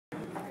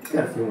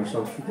got a few more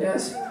songs for you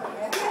guys.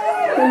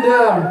 And,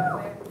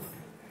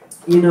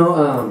 you know,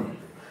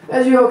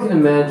 as you all can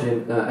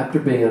imagine, after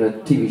being on a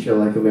TV show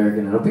like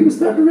American Idol, people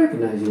start to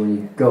recognize you when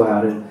you go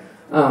out.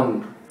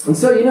 And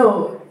so, you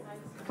know,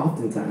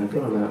 oftentimes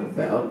when I'm out and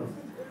about,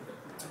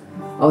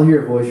 I'll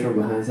hear a voice from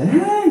behind say,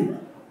 "Hey,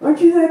 aren't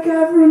you that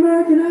guy from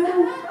American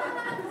Idol?"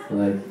 I'm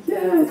like,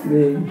 "Yeah, it's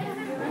me."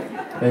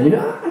 And you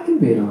know, I can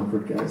be an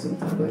awkward guy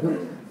sometimes. Like, oh,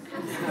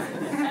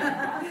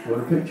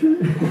 want a picture?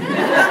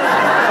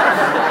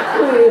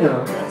 Well, you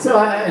know, so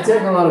I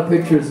take a lot of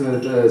pictures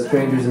with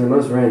strangers in the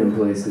most random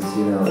places,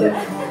 you know, like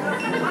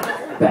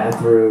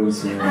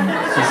bathrooms, you know,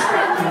 it's just,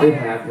 it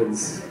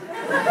happens.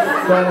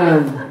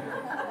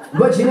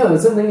 But you know,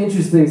 something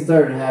interesting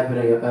started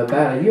happening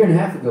about a year and a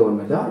half ago when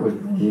my daughter was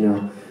born, you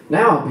know.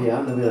 Now I'll be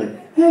out and they'll be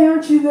like, "Hey,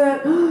 aren't you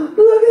that?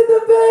 Look at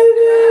the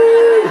baby!"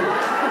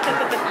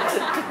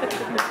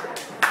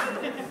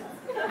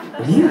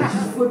 Yeah, I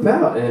just flip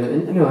out,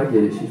 and you know, I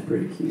get it, she's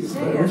pretty cute,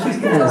 but she's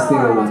kind of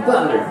stealing my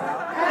thunder.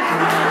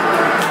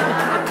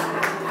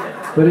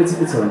 But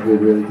it's all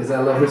good, really, because I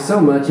love her so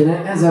much, and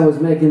as I was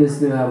making this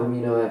new album,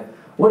 you know, I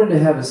wanted to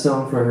have a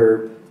song for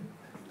her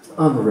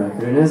on the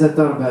record, and as I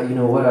thought about, you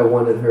know, what I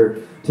wanted her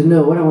to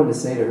know, what I wanted to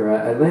say to her,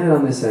 I landed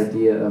on this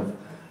idea of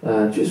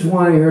just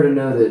wanting her to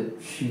know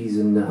that she's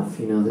enough,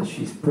 you know, that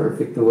she's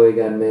perfect the way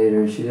God made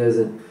her, and she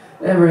doesn't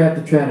ever have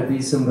to try to be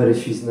somebody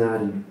she's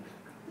not, and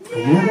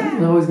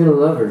I'm always going to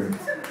love her.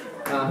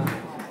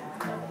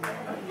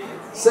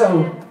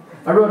 So,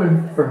 I wrote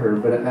it for her,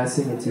 but I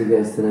sing it to you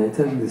guys tonight. I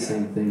tell you the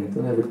same thing.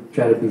 Don't ever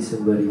try to be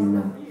somebody you're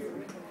not.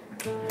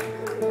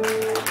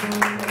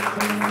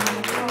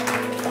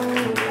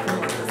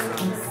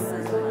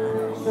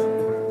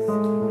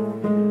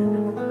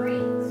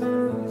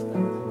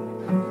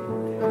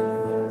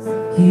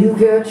 You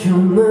got your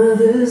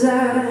mother's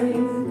eyes,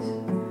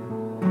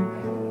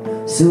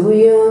 so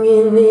young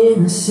and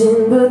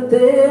innocent, but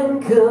then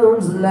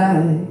comes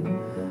life.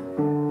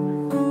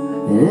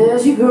 And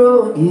as you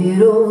grow and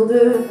get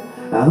older,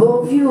 I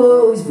hope you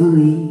always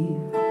believe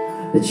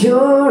that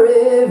you're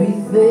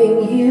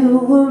everything you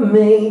were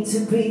made to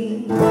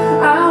be.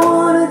 I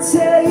wanna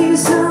tell you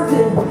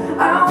something,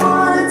 I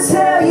wanna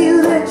tell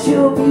you that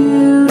you're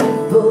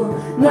beautiful,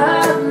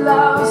 not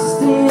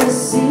lost in a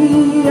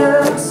sea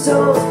of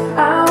souls.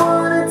 I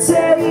wanna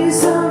tell you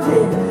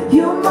something,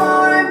 you're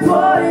more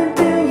important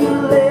than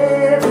you'll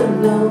ever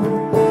know.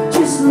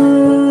 Just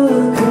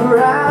look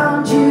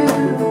around you.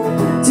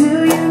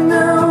 Do you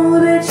know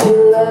that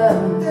you're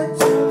loved?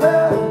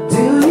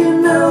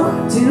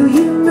 Do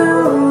you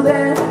know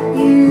that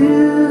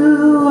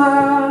you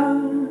are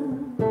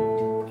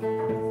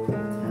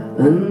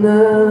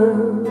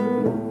enough?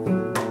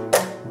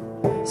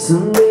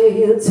 Someday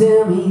you'll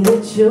tell me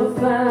that you're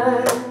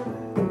fine,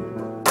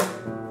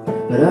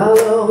 but I'll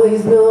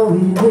always know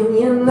it when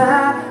you're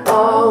not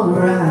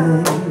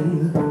alright.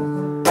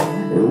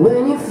 And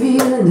when you're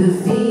feeling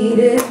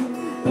defeated,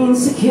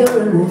 insecure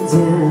and let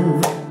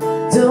down,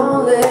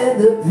 don't let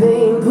the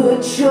pain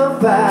put your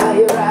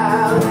fire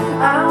out.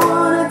 I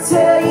wanna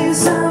tell you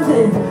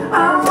something,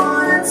 I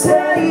wanna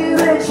tell you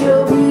that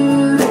you're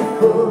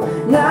beautiful,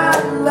 not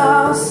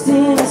lost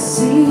in a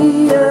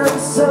sea of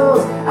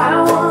souls.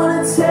 I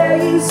wanna tell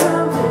you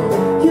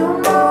something, you're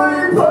more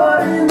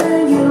important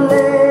than you'll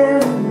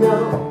ever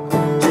know.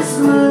 Just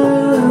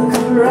look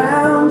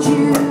around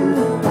you.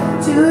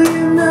 Do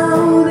you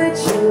know that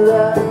you're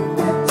loved?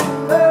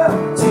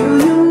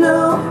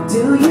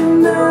 Do you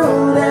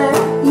know that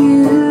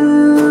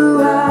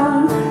you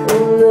are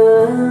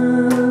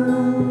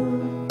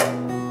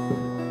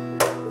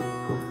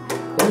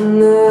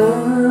enough?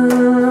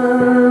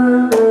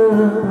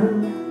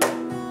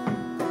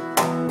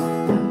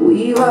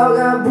 We've all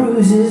got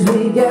bruises,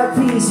 we got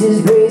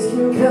pieces, grace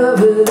can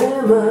cover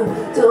them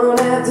up. Don't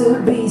have to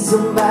be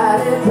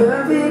somebody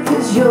perfect,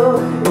 'cause you're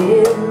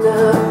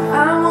enough.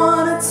 I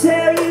wanna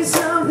tell you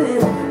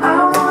something,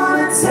 I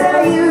wanna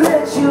tell you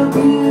that you're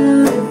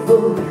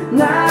beautiful,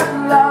 not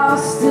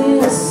lost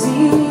in a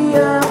sea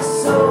of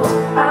souls.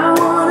 I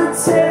wanna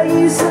tell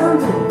you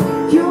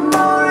something, you're